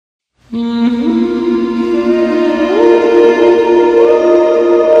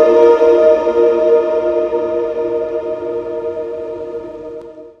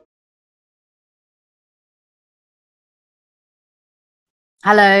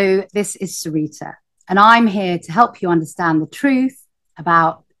Hello, this is Sarita, and I'm here to help you understand the truth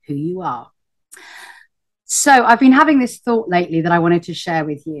about who you are. So, I've been having this thought lately that I wanted to share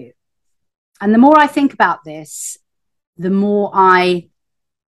with you. And the more I think about this, the more I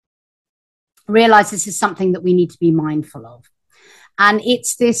realize this is something that we need to be mindful of. And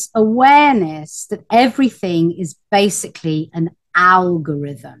it's this awareness that everything is basically an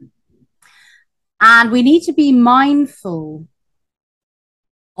algorithm. And we need to be mindful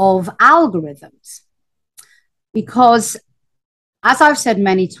of algorithms because, as I've said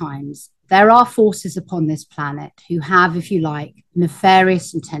many times, there are forces upon this planet who have, if you like,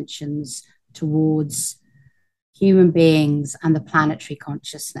 nefarious intentions towards human beings and the planetary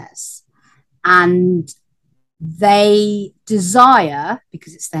consciousness. And they desire,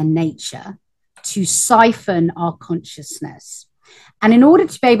 because it's their nature, to siphon our consciousness. And in order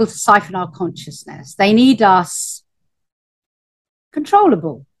to be able to siphon our consciousness, they need us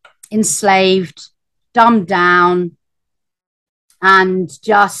controllable, enslaved, dumbed down, and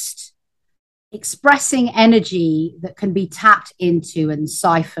just expressing energy that can be tapped into and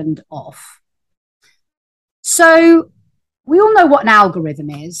siphoned off. So we all know what an algorithm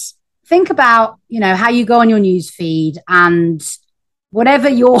is. Think about, how you go on your news feed and whatever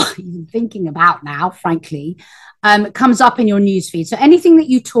you're even thinking about now, frankly, comes up in your news feed. So anything that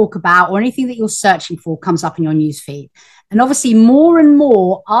you talk about or anything that you're searching for comes up in your news feed. And obviously more and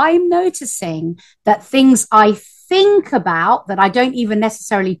more, I'm noticing that things I think about that I don't even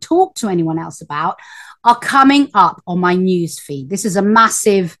necessarily talk to anyone else about are coming up on my news feed. This is a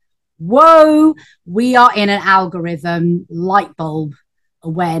massive, whoa, we are in an algorithm light bulb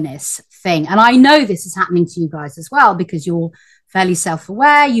awareness thing. And I know this is happening to you guys as well because you're fairly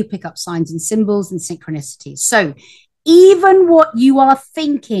self-aware, you pick up signs and symbols and synchronicities. So even what you are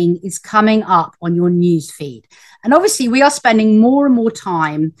thinking is coming up on your news feed. And obviously we are spending more and more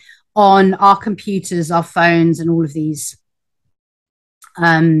time on our computers, our phones, and all of these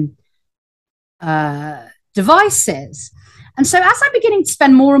devices. And so as I'm beginning to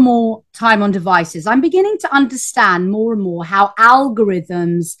spend more and more time on devices, I'm beginning to understand more and more how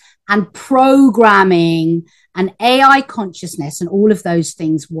algorithms and programming and AI consciousness and all of those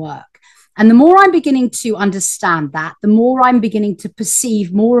things work. And the more I'm beginning to understand that, the more I'm beginning to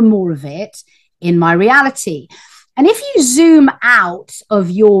perceive more and more of it in my reality. And if you zoom out of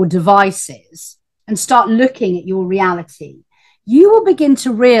your devices and start looking at your reality, you will begin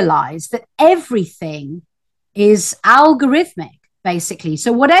to realize that everything is algorithmic, basically.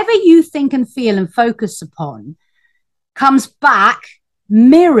 So whatever you think and feel and focus upon comes back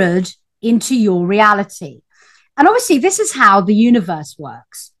mirrored into your reality. And obviously, this is how the universe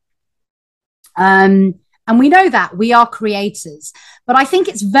works. And we know that we are creators. But I think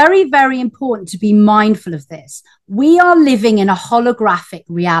it's very, very important to be mindful of this. We are living in a holographic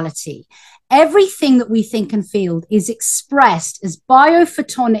reality. Everything that we think and feel is expressed as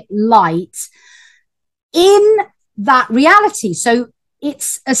biophotonic light in that reality. So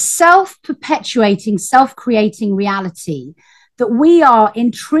it's a self-perpetuating, self-creating reality that we are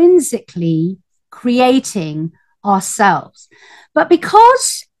intrinsically creating ourselves. But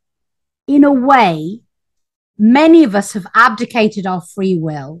because, in a way, many of us have abdicated our free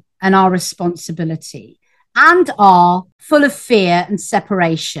will and our responsibility and are full of fear and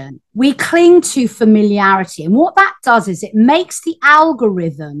separation, we cling to familiarity. And what that does is it makes the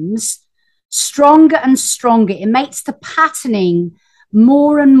algorithms stronger and stronger. It makes the patterning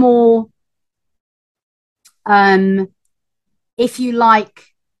more and more, if you like,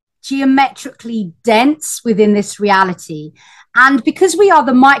 geometrically dense within this reality. And because we are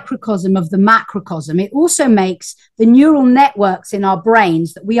the microcosm of the macrocosm, it also makes the neural networks in our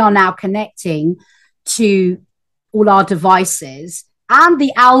brains that we are now connecting to all our devices and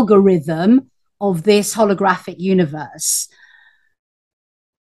the algorithm of this holographic universe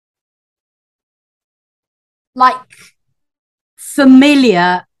like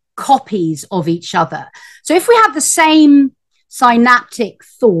familiar copies of each other. So if we have the same synaptic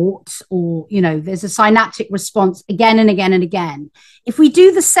thought, or there's a synaptic response again and again and again, if we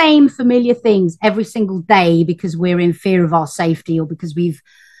do the same familiar things every single day because we're in fear of our safety, or because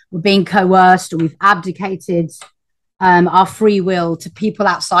we're being coerced, or we've abdicated our free will to people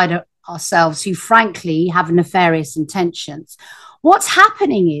outside of ourselves who frankly have nefarious intentions, what's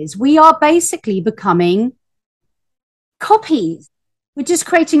happening is we are basically becoming copies. We're just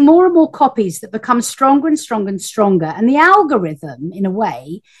creating more and more copies that become stronger and stronger and stronger. And the algorithm, in a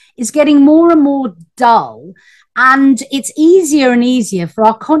way, is getting more and more dull. And it's easier and easier for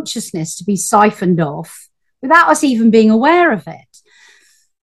our consciousness to be siphoned off without us even being aware of it.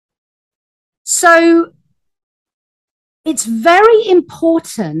 So it's very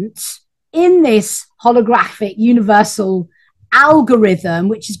important in this holographic universal algorithm,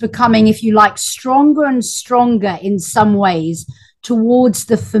 which is becoming, if you like, stronger and stronger in some ways towards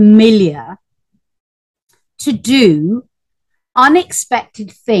the familiar, to do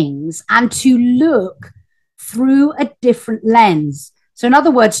unexpected things and to look through a different lens. So, in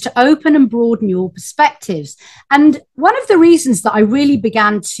other words, to open and broaden your perspectives. And one of the reasons that I really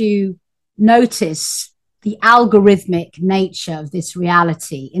began to notice the algorithmic nature of this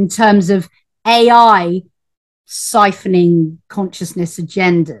reality in terms of AI siphoning consciousness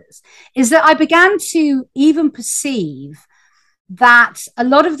agendas is that I began to even perceive that a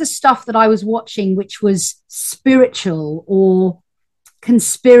lot of the stuff that I was watching, which was spiritual or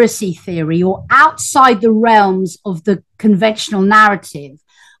conspiracy theory or outside the realms of the conventional narrative,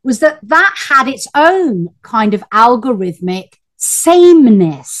 was that had its own kind of algorithmic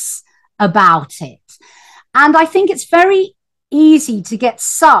sameness about it. And I think it's very easy to get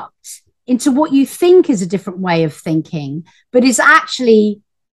sucked into what you think is a different way of thinking, but is actually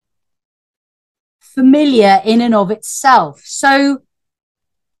familiar in and of itself. So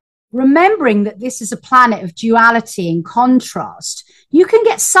remembering that this is a planet of duality and contrast, you can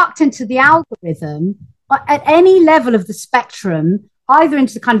get sucked into the algorithm at any level of the spectrum, either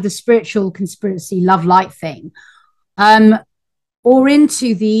into the kind of the spiritual conspiracy love light thing, or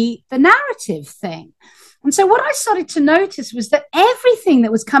into the narrative thing. And so what I started to notice was that everything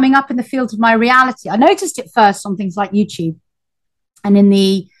that was coming up in the field of my reality, I noticed it first on things like YouTube and in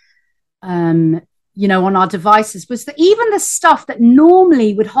the on our devices, was that even the stuff that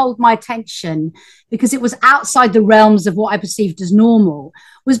normally would hold my attention because it was outside the realms of what I perceived as normal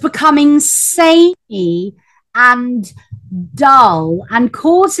was becoming samey and dull and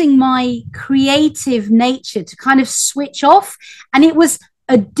causing my creative nature to kind of switch off. And it was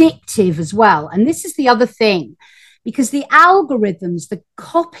addictive as well. And this is the other thing, because the algorithms, the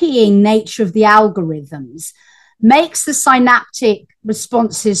copying nature of the algorithms makes the synaptic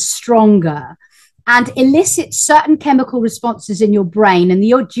responses stronger and elicits certain chemical responses in your brain, and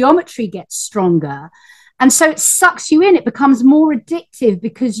your geometry gets stronger. And so it sucks you in. It becomes more addictive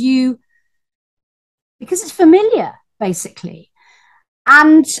because it's familiar, basically.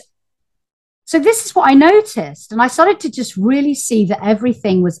 And so this is what I noticed. And I started to just really see that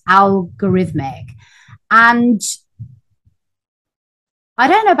everything was algorithmic. And I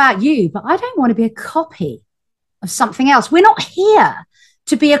don't know about you, but I don't want to be a copy of something else. We're not here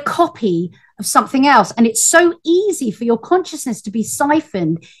to be a copy of something else. And it's so easy for your consciousness to be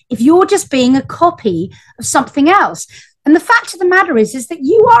siphoned if you're just being a copy of something else. And the fact of the matter is that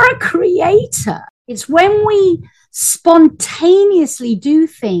you are a creator. It's when we spontaneously do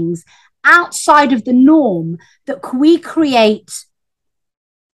things outside of the norm that we create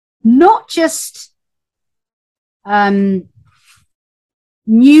not just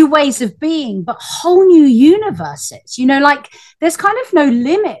new ways of being, but whole new universes. Like there's kind of no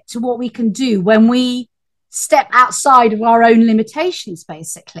limit to what we can do when we step outside of our own limitations,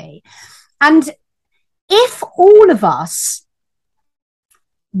 basically. And if all of us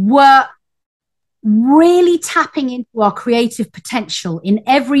were really tapping into our creative potential in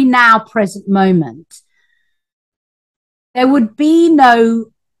every now present moment, there would be no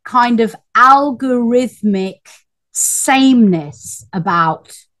kind of algorithmic sameness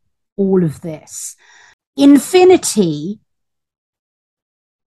about all of this. Infinity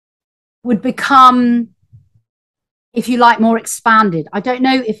would become, if you like, more expanded. I don't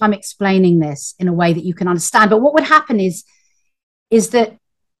know if I'm explaining this in a way that you can understand, but what would happen is that,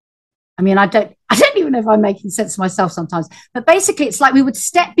 I don't even know if I'm making sense to myself sometimes, but basically it's like we would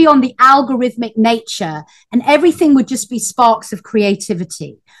step beyond the algorithmic nature and everything would just be sparks of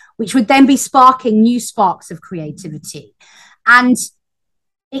creativity, which would then be sparking new sparks of creativity. And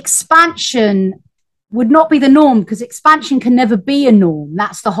expansion would not be the norm, because expansion can never be a norm.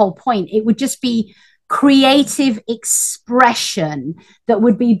 That's the whole point. It would just be creative expression that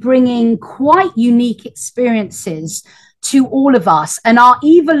would be bringing quite unique experiences to all of us. And our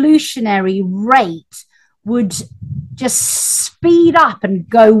evolutionary rate would just speed up and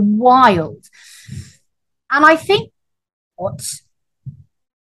go wild. And I think what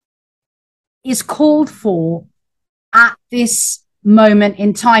is called for at this moment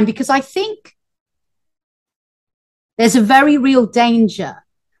in time, because I think there's a very real danger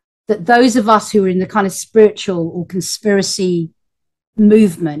that those of us who are in the kind of spiritual or conspiracy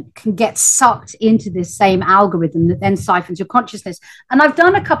movement can get sucked into this same algorithm that then siphons your consciousness. And I've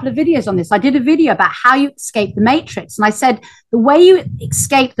done a couple of videos on this. I did a video about how you escape the matrix. And I said the way you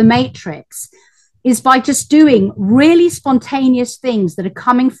escape the matrix is by just doing really spontaneous things that are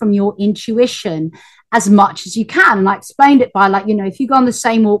coming from your intuition as much as you can. And I explained it by, like, if you go on the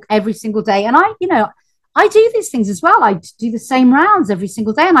same walk every single day, and I do these things as well. I do the same rounds every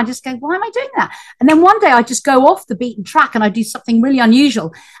single day, and I just go, why am I doing that? And then one day I just go off the beaten track and I do something really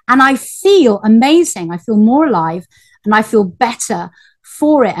unusual, and I feel amazing. I feel more alive and I feel better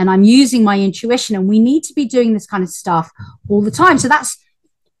for it. And I'm using my intuition, and we need to be doing this kind of stuff all the time. So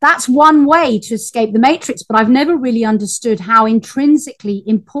that's one way to escape the matrix, but I've never really understood how intrinsically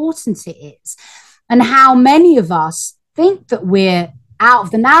important it is, and how many of us think that we're out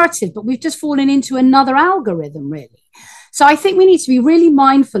of the narrative, but we've just fallen into another algorithm, really. So I think we need to be really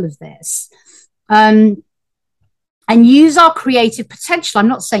mindful of this, and use our creative potential. I'm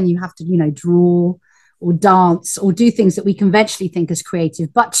not saying you have to, draw or dance or do things that we conventionally think as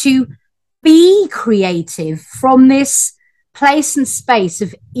creative, but to be creative from this place and space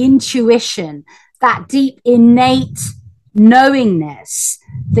of intuition, that deep innate knowingness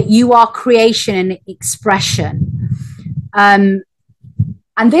that you are creation and expression. And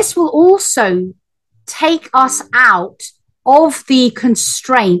this will also take us out of the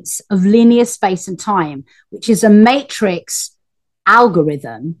constraints of linear space and time, which is a matrix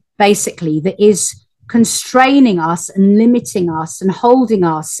algorithm, basically, that is constraining us and limiting us and holding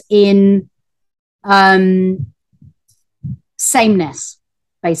us in sameness.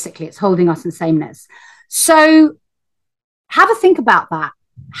 Basically, it's holding us in sameness. So have a think about that.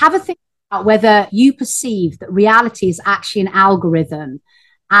 Have a think about whether you perceive that reality is actually an algorithm,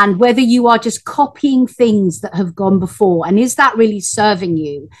 and whether you are just copying things that have gone before. And is that really serving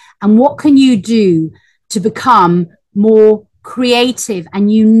you? And what can you do to become more creative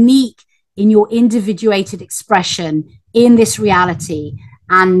and unique in your individuated expression in this reality?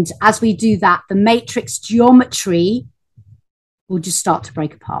 And as we do that, the matrix geometry will just start to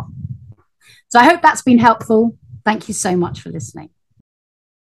break apart. So I hope that's been helpful. Thank you so much for listening.